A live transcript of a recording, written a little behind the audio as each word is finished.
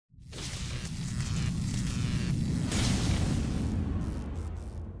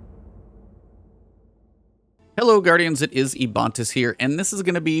Hello Guardians, it is Ebontis here, and this is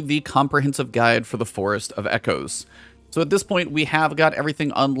going to be the comprehensive guide for the Forest of Echoes. So at this point we have got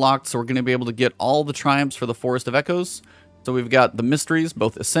everything unlocked, so we're going to be able to get all the triumphs for the Forest of Echoes. So we've got the mysteries,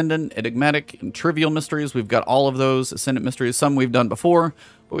 both Ascendant, Enigmatic, and Trivial mysteries. We've got all of those Ascendant mysteries, some we've done before,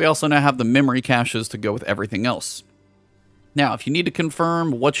 but we also now have the memory caches to go with everything else. Now, if you need to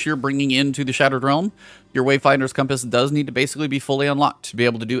confirm what you're bringing into the Shattered Realm, your Wayfinder's Compass does need to basically be fully unlocked to be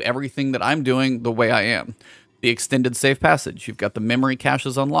able to do everything that I'm doing the way I am. The extended safe passage, you've got the memory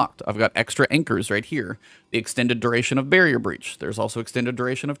caches unlocked. I've got extra anchors right here. The extended duration of Barrier Breach. There's also extended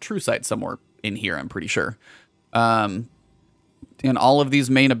duration of Truesight somewhere in here, I'm pretty sure. And all of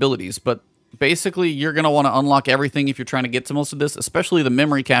these main abilities, but basically you're going to want to unlock everything if you're trying to get to most of this, especially the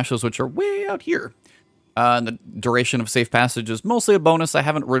memory caches, which are way out here. And the duration of safe passage is mostly a bonus. I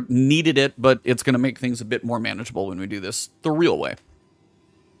haven't needed it, but it's going to make things a bit more manageable when we do this the real way.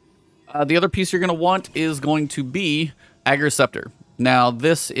 The other piece you're going to want is going to be Scepter. Now,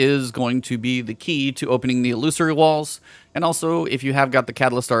 this is going to be the key to opening the illusory walls. And also, if you have got the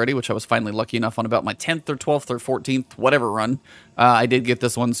catalyst already, which I was finally lucky enough on about my 10th or 12th or 14th, whatever run, I did get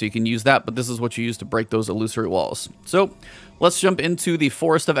this one, so you can use that. But this is what you use to break those illusory walls. So let's jump into the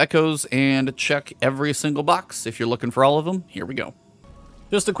Forest of Echoes and check every single box. If you're looking for all of them, here we go.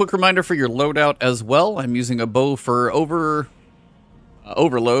 Just a quick reminder for your loadout as well. I'm using a bow for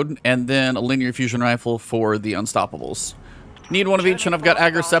overload, and then a linear fusion rifle for the unstoppables. Need one of each, and I've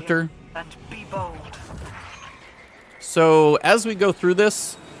got Scepter. So as we go through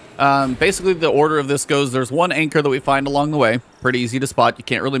this, basically the order of this goes, there's one anchor that we find along the way. Pretty easy to spot, you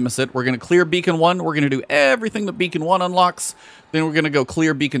can't really miss it. We're going to clear Beacon 1, we're going to do everything that Beacon 1 unlocks. Then we're going to go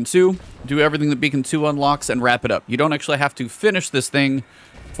clear Beacon 2, do everything that Beacon 2 unlocks, and wrap it up. You don't actually have to finish this thing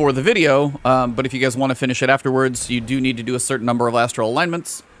for the video, but if you guys want to finish it afterwards, you do need to do a certain number of astral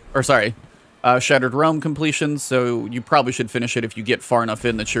alignments, or sorry, Shattered Realm completions, so you probably should finish it if you get far enough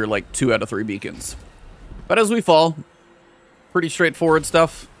in that you're like 2 out of 3 beacons. But as we fall, pretty straightforward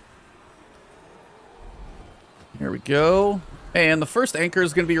stuff. Here we go. And the first anchor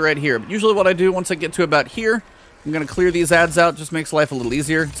is going to be right here. But usually what I do once I get to about here, I'm going to clear these ads out, just makes life a little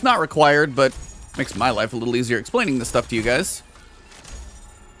easier. It's not required, but makes my life a little easier explaining this stuff to you guys.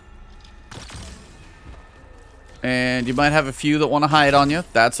 And you might have a few that want to hide on you.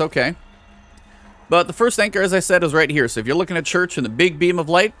 That's okay. But the first anchor, as I said, is right here. So if you're looking at church in the big beam of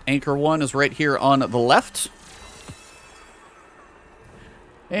light, anchor 1 is right here on the left.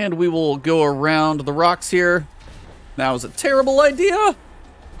 And we will go around the rocks here. That was a terrible idea.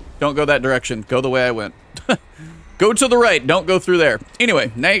 Don't go that direction. Go the way I went. Go to the right. Don't go through there.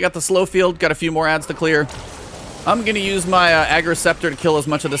 Anyway, now you got the slow field. Got a few more ads to clear. I'm going to use my Scepter to kill as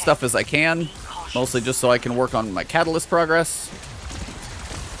much of this stuff as I can. Mostly just so I can work on my catalyst progress.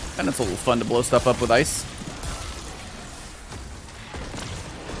 And it's a little fun to blow stuff up with ice.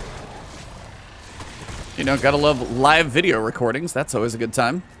 You know, gotta love live video recordings. That's always a good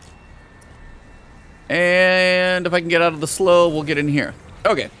time. And if I can get out of the slow, we'll get in here.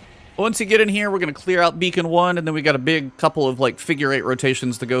 Okay. Once you get in here, we're going to clear out Beacon 1, and then we got a big couple of like figure 8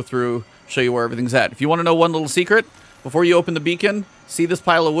 rotations to go through, show you where everything's at. If you want to know one little secret, before you open the beacon, see this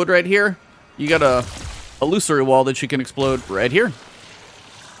pile of wood right here? You got a illusory wall that you can explode right here.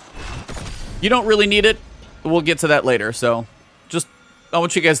 You don't really need it. We'll get to that later, so just I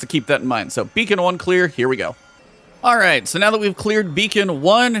want you guys to keep that in mind. So Beacon 1 clear, here we go. Alright, so now that we've cleared Beacon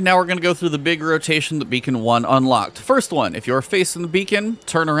 1, now we're going to go through the big rotation that Beacon 1 unlocked. First one, if you're facing the beacon,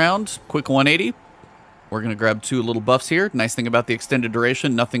 turn around, quick 180. We're going to grab 2 little buffs here. Nice thing about the extended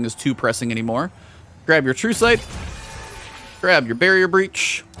duration, nothing is too pressing anymore. Grab your Truesight, grab your Barrier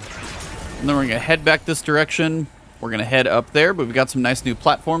Breach, and then we're going to head back this direction. We're going to head up there, but we've got some nice new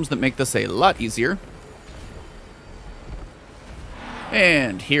platforms that make this a lot easier.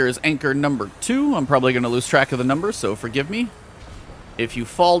 And here's anchor number 2. I'm probably going to lose track of the number, so forgive me. If you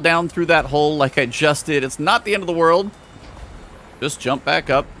fall down through that hole like I just did, it's not the end of the world. Just jump back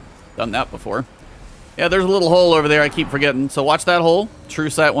up. Done that before. Yeah, there's a little hole over there I keep forgetting. So watch that hole.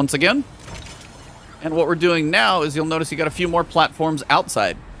 Truesight once again. And what we're doing now is you'll notice you got a few more platforms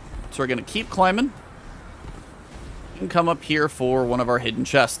outside. So we're going to keep climbing. And come up here for one of our hidden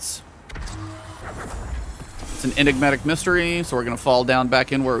chests. It's an enigmatic mystery, so we're going to fall down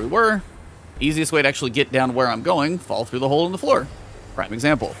back in where we were. Easiest way to actually get down where I'm going, fall through the hole in the floor. Prime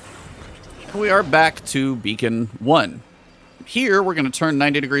example. And we are back to Beacon 1. Here, we're going to turn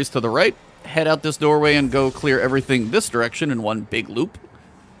 90 degrees to the right, head out this doorway, and go clear everything this direction in one big loop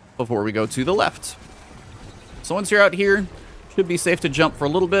before we go to the left. So once you're out here, should be safe to jump for a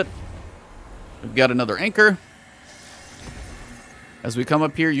little bit. We've got another anchor. As we come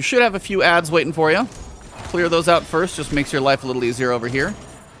up here, you should have a few ads waiting for you. Clear those out first, just makes your life a little easier over here.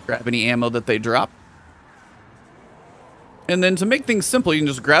 Grab any ammo that they drop. And then to make things simple, you can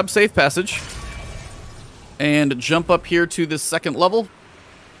just grab safe passage and jump up here to this second level.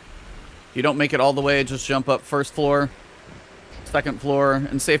 If you don't make it all the way, just jump up first floor, second floor,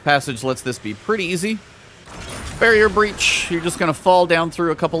 and safe passage lets this be pretty easy. Barrier breach, you're just going to fall down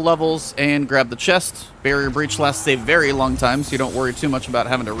through a couple levels and grab the chest. Barrier breach lasts a very long time, so you don't worry too much about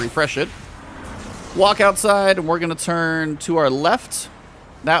having to refresh it. Walk outside, and we're going to turn to our left.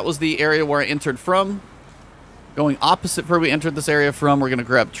 That was the area where I entered from. Going opposite where we entered this area from, we're going to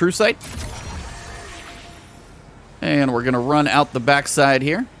grab Truesight. And we're going to run out the backside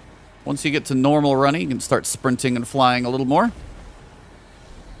here. Once you get to normal running, you can start sprinting and flying a little more.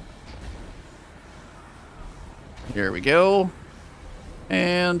 Here we go.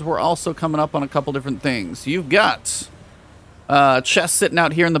 And we're also coming up on a couple different things. You've got a chest sitting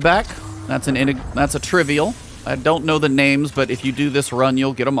out here in the back. That's a trivial. I don't know the names, but if you do this run,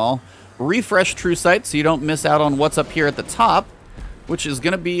 you'll get them all. Refresh Truesight so you don't miss out on what's up here at the top, which is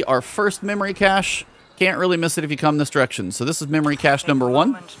going to be our first memory cache. Can't really miss it if you come this direction. So this is memory cache number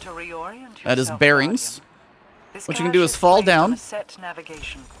 1. That is bearings. What you can do is fall down.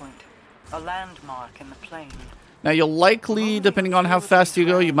 A landmark in the plain. Now you'll likely, depending on how fast you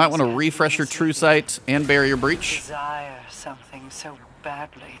go, you might want to refresh your Truesight and barrier breach. Desire something so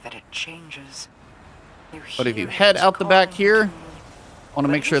badly that it changes. But if you head out the back here, I want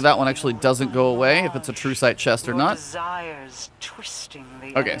to make sure that one actually doesn't go away, if it's a Truesight chest or not.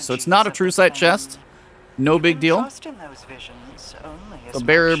 Okay, so it's not a Truesight chest. No big deal. So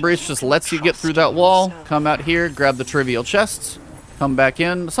barrier breach just lets you get through that wall. Come out here, grab the trivial chests, come back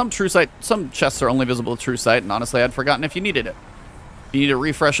in. Some chests are only visible with Truesight, and honestly, I'd forgotten if you needed it. If you need a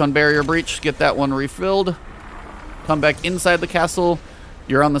refresh on barrier breach, get that one refilled. Come back inside the castle.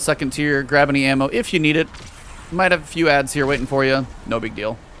 You're on the second tier. Grab any ammo if you need it. Might have a few ads here waiting for you. No big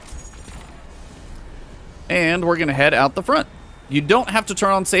deal. And we're going to head out the front. You don't have to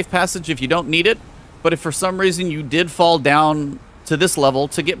turn on safe passage if you don't need it. But if for some reason you did fall down to this level,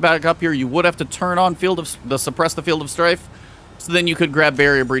 to get back up here, you would have to turn on suppress the field of strife. So then you could grab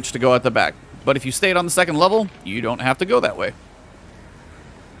barrier breach to go out the back. But if you stayed on the second level, you don't have to go that way.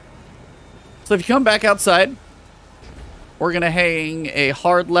 So if you come back outside, we're going to hang a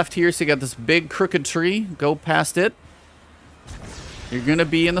hard left here. So you got this big crooked tree. Go past it. You're going to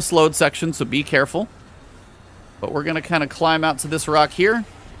be in the slowed section, so be careful. But we're going to kind of climb out to this rock here.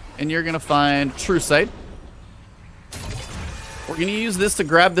 And you're going to find Truesight. We're going to use this to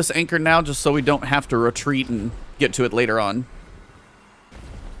grab this anchor now, just so we don't have to retreat and get to it later on.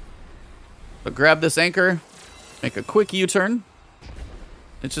 But grab this anchor. Make a quick U-turn.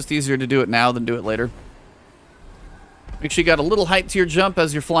 It's just easier to do it now than do it later. Make sure you got a little height to your jump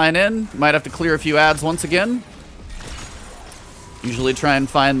as you're flying in. You might have to clear a few ads once again. Usually try and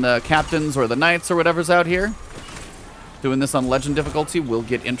find the captains or the knights or whatever's out here. Doing this on legend difficulty will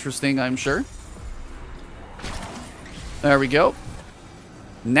get interesting, I'm sure. There we go.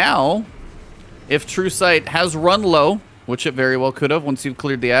 Now, if Truesight has run low, which it very well could have once you've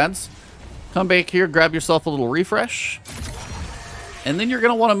cleared the ads, come back here, grab yourself a little refresh. And then you're going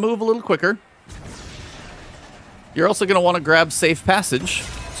to want to move a little quicker. You're also going to want to grab safe passage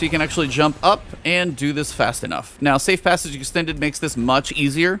so you can actually jump up and do this fast enough. Now, safe passage extended makes this much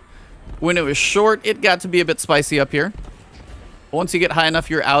easier. When it was short, it got to be a bit spicy up here. But once you get high enough,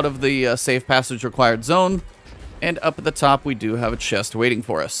 you're out of the safe passage required zone. And up at the top, we do have a chest waiting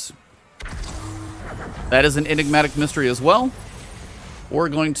for us. That is an enigmatic mystery as well. We're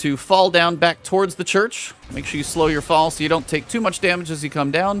going to fall down back towards the church. Make sure you slow your fall so you don't take too much damage as you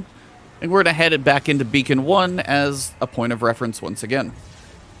come down. And we're going to head it back into Beacon 1 as a point of reference once again.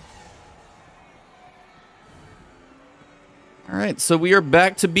 Alright, so we are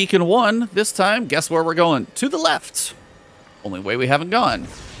back to Beacon 1. This time, guess where we're going? To the left. Only way we haven't gone.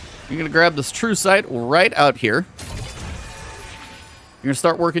 You're going to grab this Truesight right out here. You're going to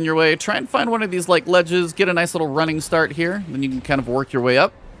start working your way. Try and find one of these like ledges. Get a nice little running start here. Then you can kind of work your way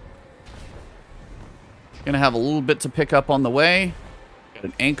up. Going to have a little bit to pick up on the way. Got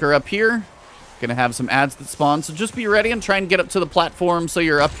an anchor up here. Going to have some ads that spawn. So just be ready and try and get up to the platform so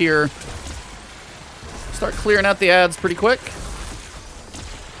you're up here. Start clearing out the ads pretty quick.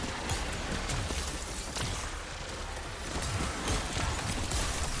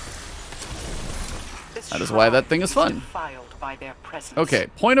 That is why that thing is fun. Okay,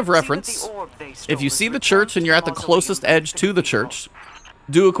 point of reference. If you see the church and you're at the closest edge to the church,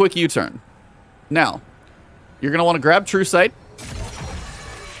 do a quick U-turn. Now, you're going to want to grab Truesight.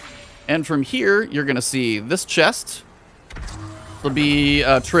 And from here, you're going to see this chest. It'll be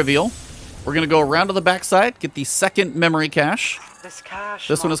trivial. We're going to go around to the backside, get the second memory cache.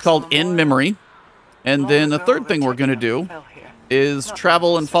 This one is called In Memory. And then the third thing we're going to do is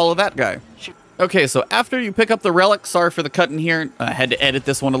travel and follow that guy. Okay, so after you pick up the relic, sorry for the cut in here, I had to edit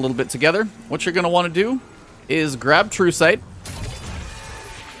this one a little bit together. What you're going to want to do is grab Truesight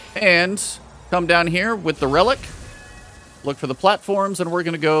and come down here with the relic, look for the platforms, and we're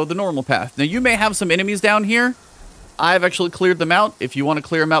going to go the normal path. Now, you may have some enemies down here. I've actually cleared them out. If you want to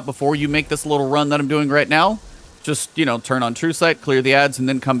clear them out before you make this little run that I'm doing right now, just, you know, turn on Truesight, clear the ads, and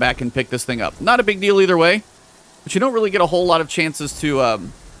then come back and pick this thing up. Not a big deal either way, but you don't really get a whole lot of chances to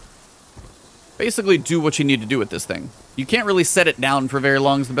basically do what you need to do with this thing. You can't really set it down for very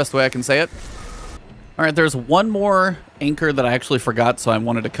long is the best way I can say it. All right, there's one more anchor that I actually forgot, so I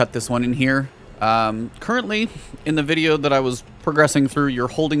wanted to cut this one in here. Currently, in the video that I was progressing through, you're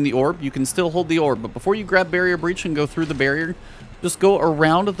holding the orb. You can still hold the orb, but before you grab Barrier Breach and go through the barrier, just go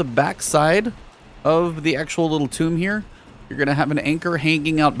around the back side of the actual little tomb here. You're going to have an anchor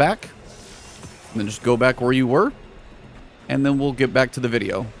hanging out back, and then just go back where you were, and then we'll get back to the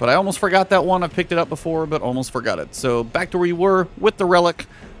video. But I almost forgot that one. I picked it up before, but almost forgot it. So back to where you were with the relic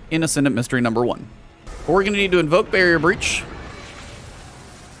in Ascendant Mystery number 1. We're going to need to invoke Barrier Breach.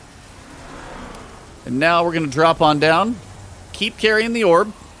 And now we're going to drop on down. Keep carrying the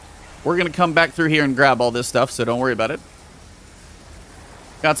orb. We're going to come back through here and grab all this stuff, so don't worry about it.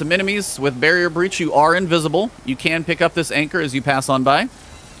 Got some enemies. With Barrier Breach, you are invisible. You can pick up this anchor as you pass on by.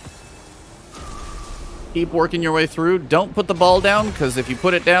 Keep working your way through. Don't put the ball down, because if you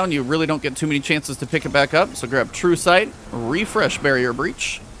put it down, you really don't get too many chances to pick it back up. So grab Truesight, refresh Barrier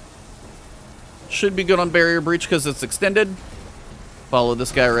Breach. Should be good on Barrier Breach because it's extended. Follow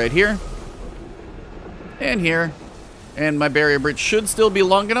this guy right here. And here. And my Barrier Breach should still be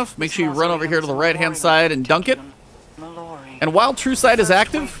long enough. Make sure you run over here to the right-hand side and dunk it. And while Truesight is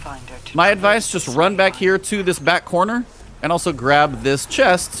active, my advice, just run back here to this back corner and also grab this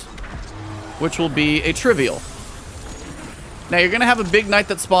chest, which will be a trivial. Now, you're going to have a big knight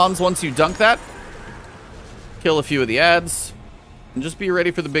that spawns once you dunk that. Kill a few of the ads. And just be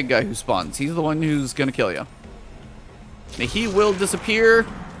ready for the big guy who spawns. He's the one who's going to kill you. Now, he will disappear.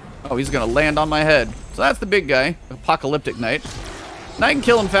 Oh, he's going to land on my head. So that's the big guy, Apocalyptic Knight. And I can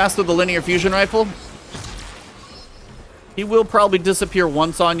kill him fast with the linear fusion rifle. He will probably disappear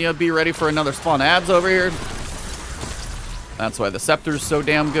once on you. Be ready for another spawn ads over here. That's why the Scepter's so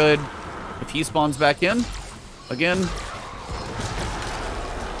damn good. If he spawns back in, again,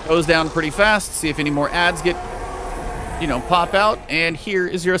 goes down pretty fast. See if any more ads get, you know, pop out. And here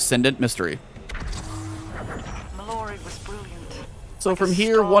is your Ascendant Mystery. So from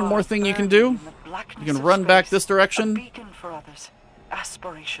here, one more thing you can do. You can run back this direction.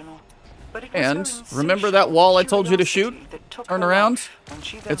 And remember that wall I told you to shoot? Turn around.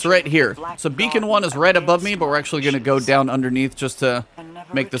 It's right here. So beacon 1 is right above me, but we're actually going to go down underneath just to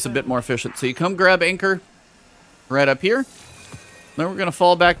make this a bit more efficient. So you come grab anchor right up here. Then we're going to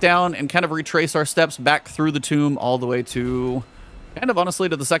fall back down and kind of retrace our steps back through the tomb all the way to, kind of honestly,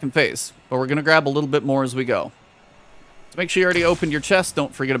 to the second phase. But we're going to grab a little bit more as we go. So make sure you already opened your chest.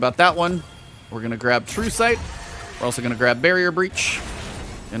 Don't forget about that one. We're going to grab Truesight. We're also going to grab Barrier Breach.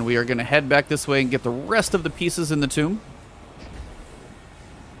 And we are going to head back this way and get the rest of the pieces in the tomb.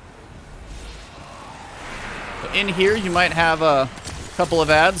 So in here, you might have a couple of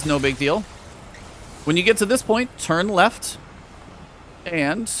ads. No big deal. When you get to this point, turn left.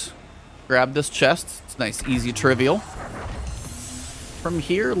 And grab this chest. It's nice, easy, trivial. From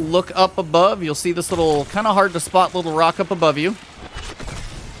here, look up above. You'll see this little, kind of hard to spot little rock up above you.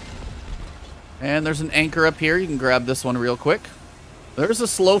 And there's an anchor up here. You can grab this one real quick. There's a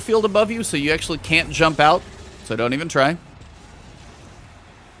slow field above you, so you actually can't jump out. So don't even try.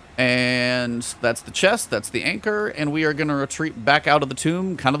 And that's the chest. That's the anchor. And we are going to retreat back out of the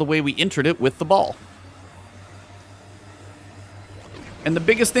tomb, kind of the way we entered it with the ball. And the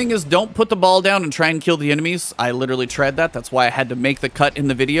biggest thing is don't put the ball down and try and kill the enemies. I literally tried that. That's why I had to make the cut in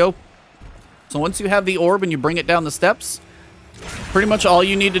the video. So once you have the orb and you bring it down the steps, pretty much all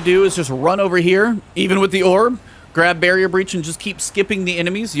you need to do is just run over here, even with the orb, grab Barrier Breach, and just keep skipping the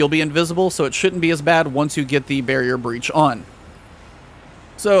enemies. You'll be invisible, so it shouldn't be as bad once you get the Barrier Breach on.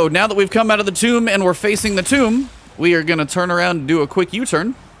 So now that we've come out of the tomb and we're facing the tomb, we are going to turn around and do a quick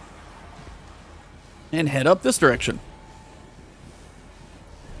U-turn and head up this direction.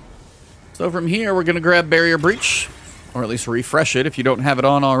 So from here, we're going to grab Barrier Breach, or at least refresh it if you don't have it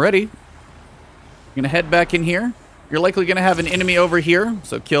on already. You're going to head back in here. You're likely going to have an enemy over here,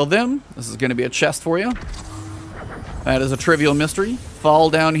 so kill them. This is going to be a chest for you. That is a trivial mystery.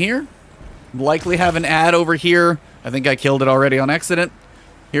 Fall down here. Likely have an ad over here. I think I killed it already on accident.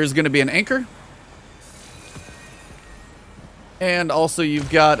 Here's going to be an anchor. And also you've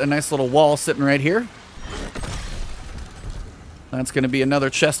got a nice little wall sitting right here. That's going to be another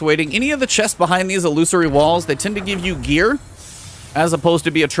chest waiting. Any of the chests behind these illusory walls, they tend to give you gear as opposed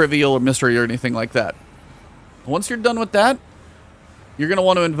to be a trivial or mystery or anything like that. Once you're done with that, you're going to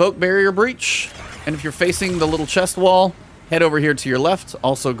want to invoke Barrier Breach. And if you're facing the little chest wall, head over here to your left.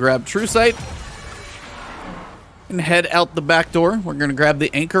 Also grab Truesight. And head out the back door. We're going to grab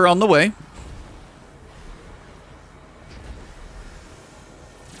the anchor on the way.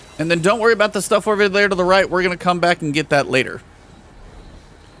 And then don't worry about the stuff over there to the right. We're going to come back and get that later.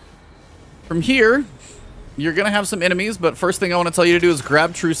 From here, you're going to have some enemies, but first thing I want to tell you to do is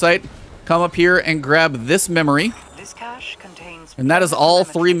grab Truesight, come up here and grab this memory. This cache contains and that is all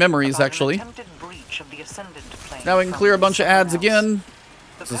 3 memories, actually. Now we can clear a bunch of ads again.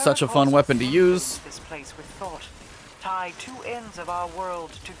 This is such a fun weapon to use. This place with thought. Tie 2 ends of our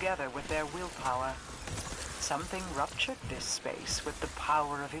world together with their willpower. Something ruptured this space with the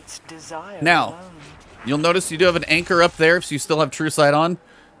power of its desire. Now, alone. You'll notice you do have an anchor up there, so you still have Truesight on.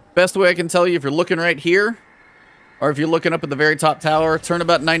 Best way I can tell you, if you're looking right here, or if you're looking up at the very top tower, turn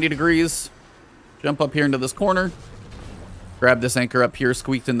about 90 degrees, jump up here into this corner, grab this anchor up here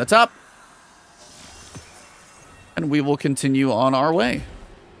squeaked in the top, and we will continue on our way.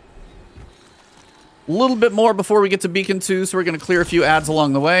 A little bit more before we get to Beacon 2, so we're going to clear a few ads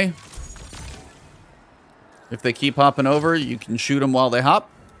along the way. If they keep hopping over, you can shoot them while they hop.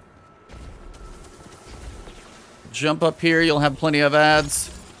 Jump up here, you'll have plenty of ads.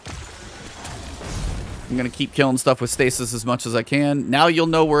 I'm going to keep killing stuff with stasis as much as I can. Now you'll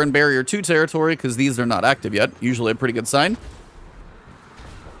know we're in Barrier 2 territory because these are not active yet. Usually a pretty good sign.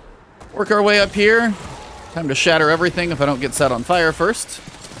 Work our way up here. Time to shatter everything if I don't get set on fire first.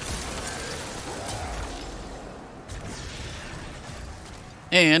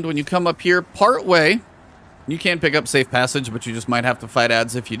 And when you come up here part way, you can pick up safe passage, but you just might have to fight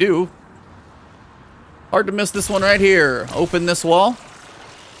ads if you do. Hard to miss this one right here. Open this wall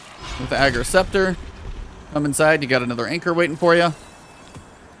with the Scepter. Come inside, you got another anchor waiting for you.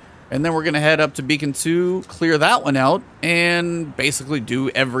 And then we're going to head up to Beacon 2, clear that one out, and basically do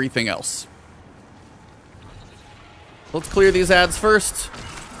everything else. Let's clear these ads first.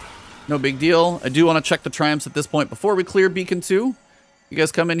 No big deal. I do want to check the triumphs at this point before we clear Beacon 2. You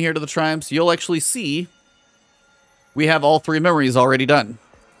guys come in here to the triumphs, you'll actually see we have all 3 memories already done.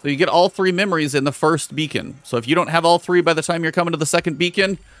 So you get all 3 memories in the first beacon. So if you don't have all 3 by the time you're coming to the second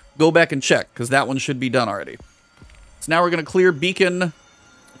beacon, go back and check, because that one should be done already. So now we're going to clear Beacon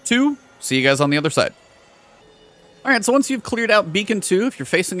 2. See you guys on the other side. Alright, so once you've cleared out Beacon 2, if you're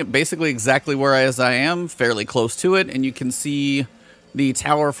facing it basically exactly where I am, fairly close to it, and you can see the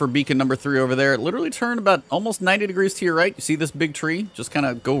tower for Beacon number 3 over there, it literally turned about almost 90 degrees to your right. You see this big tree? Just kind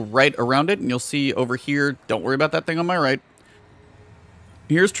of go right around it, and you'll see over here, don't worry about that thing on my right.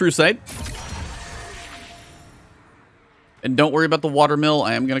 Here's Truesight. And don't worry about the water mill.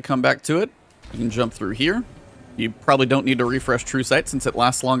 I am going to come back to it. You can jump through here. You probably don't need to refresh Truesight since it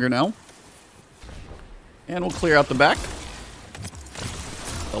lasts longer now. And we'll clear out the back.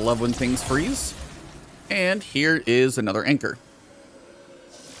 I love when things freeze. And here is another anchor.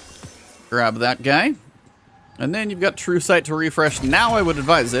 Grab that guy. And then you've got Truesight to refresh. Now I would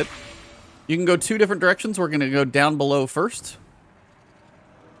advise it. You can go 2 different directions. We're going to go down below first.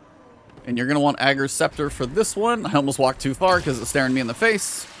 And you're going to want Ager's Scepter for this one. I almost walked too far because it's staring me in the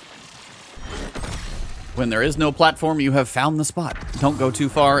face. When there is no platform, you have found the spot. Don't go too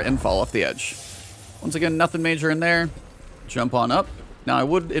far and fall off the edge. Once again, nothing major in there. Jump on up. Now, I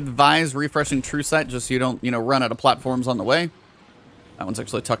would advise refreshing Truesight just so you don't, run out of platforms on the way. That one's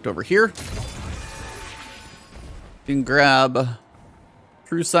actually tucked over here. You can grab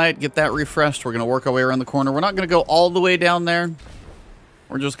Truesight, get that refreshed. We're going to work our way around the corner. We're not going to go all the way down there.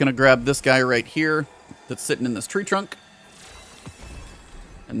 We're just going to grab this guy right here that's sitting in this tree trunk.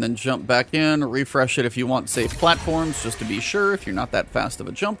 And then jump back in, refresh it if you want safe platforms, just to be sure if you're not that fast of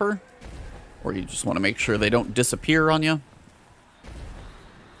a jumper. Or you just want to make sure they don't disappear on you.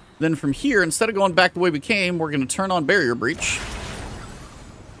 Then from here, instead of going back the way we came, we're going to turn on Barrier Breach.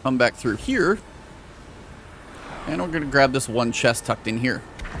 Come back through here. And we're going to grab this one chest tucked in here.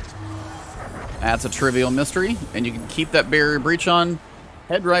 That's a trivial mystery. And you can keep that Barrier Breach on.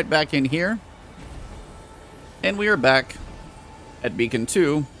 Head right back in here. And we are back at Beacon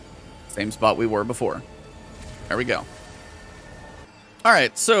 2. Same spot we were before. There we go.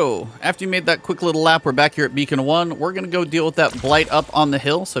 Alright, so after you made that quick little lap, we're back here at Beacon 1. We're going to go deal with that blight up on the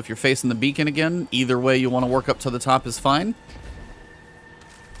hill. So if you're facing the beacon again, either way you want to work up to the top is fine.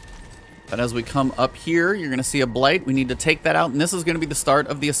 But as we come up here, you're going to see a blight. We need to take that out, and this is going to be the start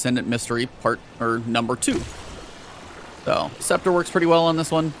of the Ascendant Mystery part, or number 2. So, Scepter works pretty well on this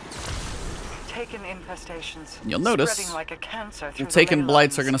one. Taken infestations. You'll notice, spreading like a cancer through taken the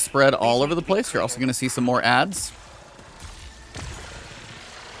blights are leylands. going to spread all These over the need to be place. You're also cleared. going to see some more ads.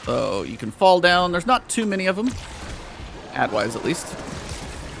 So, you can fall down. There's not too many of them, ad-wise at least.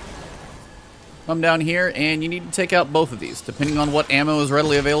 Come down here, and you need to take out both of these. Depending on what ammo is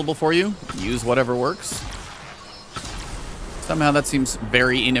readily available for you, use whatever works. Somehow that seems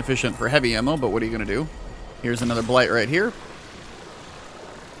very inefficient for heavy ammo, but what are you going to do? Here's another blight right here.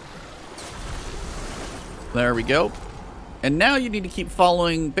 There we go. And now you need to keep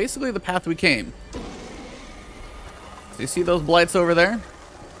following basically the path we came. So you see those blights over there?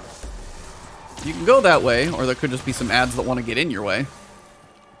 You can go that way, or there could just be some ads that want to get in your way.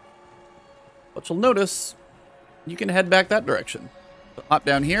 But you'll notice you can head back that direction. So hop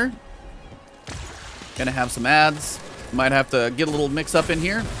down here. Gonna have some ads. Might have to get a little mix up in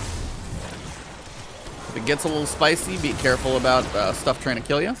here. If it gets a little spicy, be careful about stuff trying to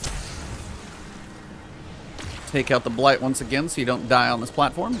kill you. Take out the blight once again so you don't die on this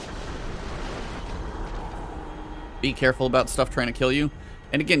platform. Be careful about stuff trying to kill you.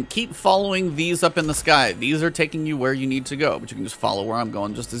 And again, keep following these up in the sky. These are taking you where you need to go, but you can just follow where I'm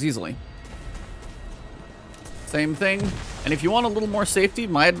going just as easily. Same thing. And if you want a little more safety,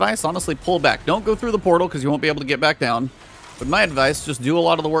 my advice, honestly, pull back. Don't go through the portal because you won't be able to get back down. But my advice, just do a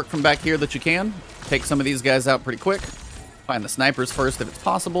lot of the work from back here that you can. Take some of these guys out pretty quick. Find the snipers first if it's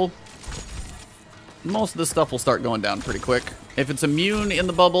possible. Most of this stuff will start going down pretty quick. If it's immune in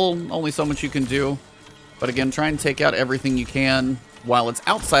the bubble, only so much you can do. But again, try and take out everything you can while it's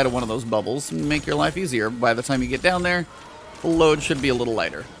outside of one of those bubbles and make your life easier. By the time you get down there, the load should be a little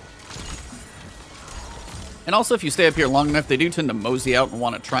lighter. And also, if you stay up here long enough, they do tend to mosey out and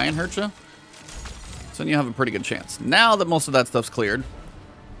want to try and hurt you. So then you have a pretty good chance. Now that most of that stuff's cleared,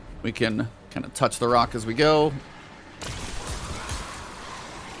 we can kind of touch the rock as we go.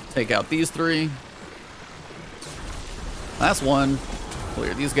 Take out these 3. Last one.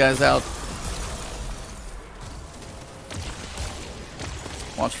 Clear these guys out.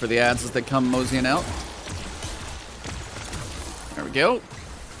 Watch for the ads as they come moseying out. There we go.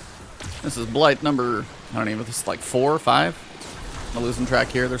 This is blight number, I don't even know, this is like 4 or 5. I'm losing track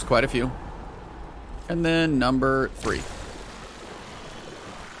here. There's quite a few. And then number 3.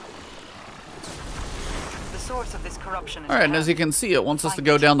 The source of this corruption is All right, and as you can see, it wants us to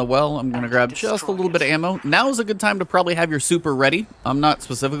go down the well. I'm going to grab just a little bit of ammo. Now is a good time to probably have your super ready. I'm not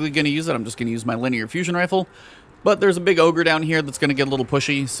specifically going to use it. I'm just going to use my linear fusion rifle. But there's a big ogre down here that's going to get a little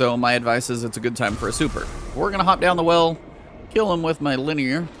pushy, so my advice is it's a good time for a super. We're going to hop down the well, kill him with my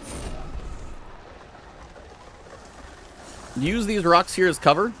linear. Use these rocks here as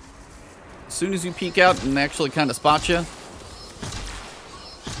cover. As soon as you peek out and actually kind of spot you,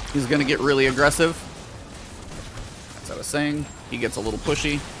 he's going to get really aggressive. As I was saying, he gets a little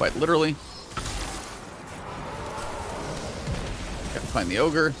pushy, quite literally. Gotta find the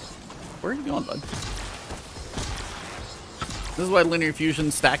ogre. Where are you going, bud? This is why linear fusion,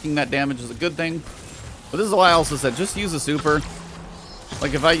 stacking that damage is a good thing. But this is why I also said, just use a super.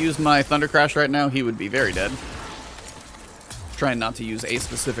 Like, if I used my Thunder Crash right now, he would be very dead. Trying not to use a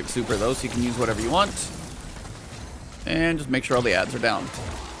specific super, though, so you can use whatever you want. And just make sure all the ads are down.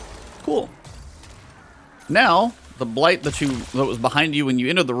 Cool. Now, the blight that was behind you when you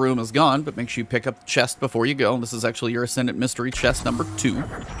entered the room is gone, but make sure you pick up the chest before you go. This is actually your Ascendant Mystery chest number 2.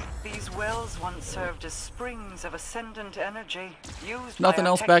 These wells once served as springs of ascendant energy. Used Nothing by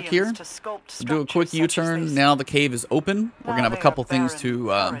else back Artekians here. to sculpt Do a quick structures such as U-turn. this. Now the cave is open. We're going to have a Now couple they are things to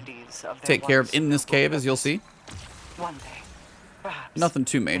barren parodies of their take care of once in this noble cave, as you'll purpose. see. One day, perhaps, Nothing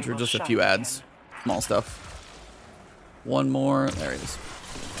too they major, will just a shine few ads. again. Small stuff. One more. There it is.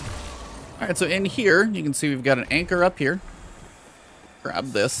 Alright, so in here, you can see we've got an anchor up here. Grab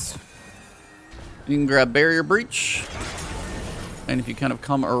this. You can grab Barrier Breach. And if you kind of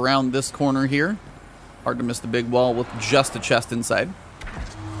come around this corner here, hard to miss the big wall with just a chest inside.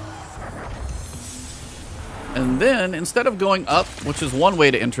 And then, instead of going up, which is one way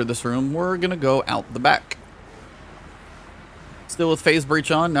to enter this room, we're going to go out the back. Still with Phase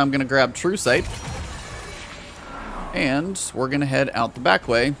Breach on, now I'm going to grab Truesight. And we're going to head out the back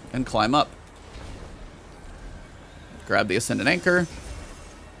way and climb up. Grab the Ascendant Anchor.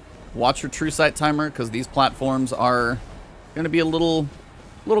 Watch your Truesight timer, because these platforms are going to be a little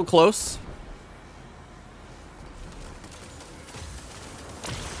close.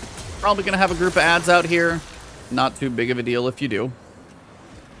 Probably going to have a group of ads out here. Not too big of a deal if you do.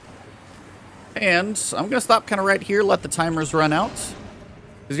 And I'm going to stop kind of right here, let the timers run out.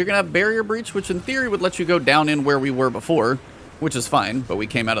 Because you're going to have Barrier Breach, which in theory would let you go down in where we were before, which is fine, but we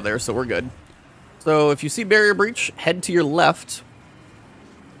came out of there, so we're good. So if you see Barrier Breach, head to your left.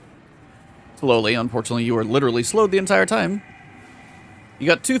 Slowly. Unfortunately, you were literally slowed the entire time. You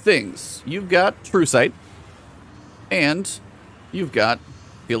got two things. You've got Truesight, and you've got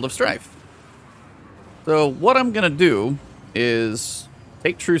Field of Strife. So what I'm going to do is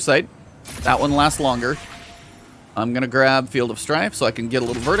take Truesight. That one lasts longer. I'm going to grab Field of Strife so I can get a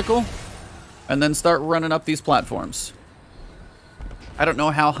little vertical, and then start running up these platforms. I don't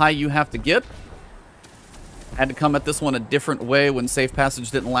know how high you have to get. Had to come at this one a different way when Safe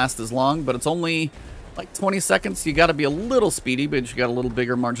Passage didn't last as long, but it's only like 20 seconds. You got to be a little speedy, but you got a little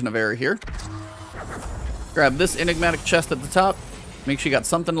bigger margin of error here. Grab this Enigmatic chest at the top. Make sure you got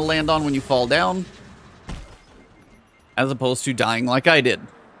something to land on when you fall down, as opposed to dying like I did.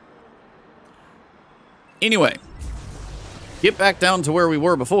 Anyway, get back down to where we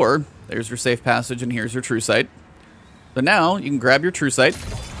were before. There's your Safe Passage, and here's your Truesight. So now you can grab your Truesight,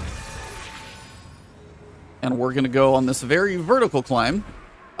 and we're going to go on this very vertical climb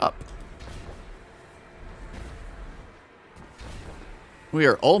up. We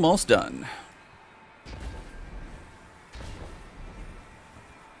are almost done.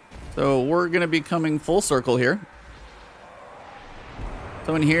 So we're going to be coming full circle here.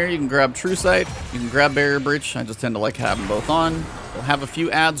 So in here, you can grab Truesight, you can grab Barrier Breach. I just tend to like having both on. We'll have a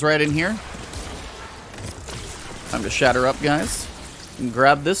few ads right in here. Time to shatter up, guys. You can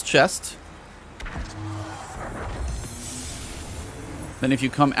grab this chest. Then if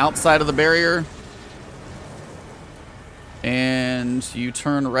you come outside of the barrier, and you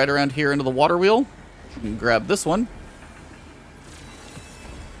turn right around here into the water wheel, you can grab this one.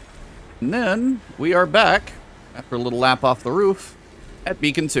 And then we are back, after a little lap off the roof, at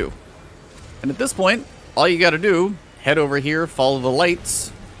Beacon 2. And at this point, all you got to do, head over here, follow the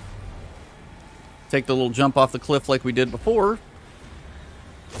lights, take the little jump off the cliff like we did before.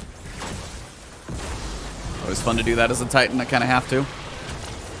 Always fun to do that as a Titan, I kind of have to.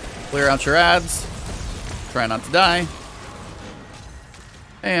 Clear out your ads, try not to die,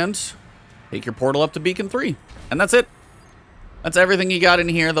 and take your portal up to Beacon 3. And that's it. That's everything you got in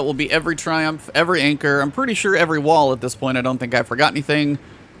here. That will be every triumph, every anchor. I'm pretty sure every wall at this point. I don't think I forgot anything.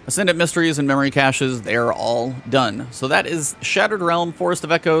 Ascendant Mysteries and Memory Caches, they're all done. So that is Shattered Realm, Forest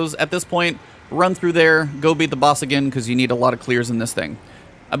of Echoes. At this point, run through there, go beat the boss again, because you need a lot of clears in this thing.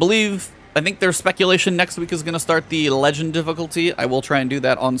 I think there's speculation next week is going to start the Legend difficulty. I will try and do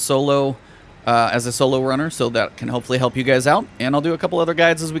that on solo, as a solo runner, so that can hopefully help you guys out. And I'll do a couple other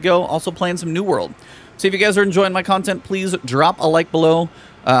guides as we go, also playing some New World. So if you guys are enjoying my content, please drop a like below.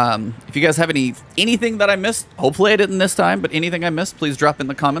 If you guys have anything that I missed, hopefully I didn't this time, but anything I missed, please drop in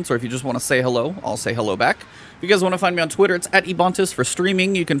the comments, or if you just want to say hello, I'll say hello back. If you guys want to find me on Twitter, it's @Ebontis. For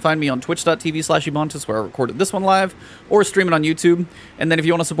streaming, you can find me on twitch.tv/Ebontis, where I recorded this one live, or stream it on YouTube. And then if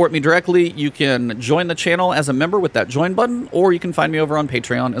you want to support me directly, you can join the channel as a member with that join button, or you can find me over on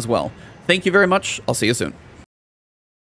Patreon as well. Thank you very much. I'll see you soon.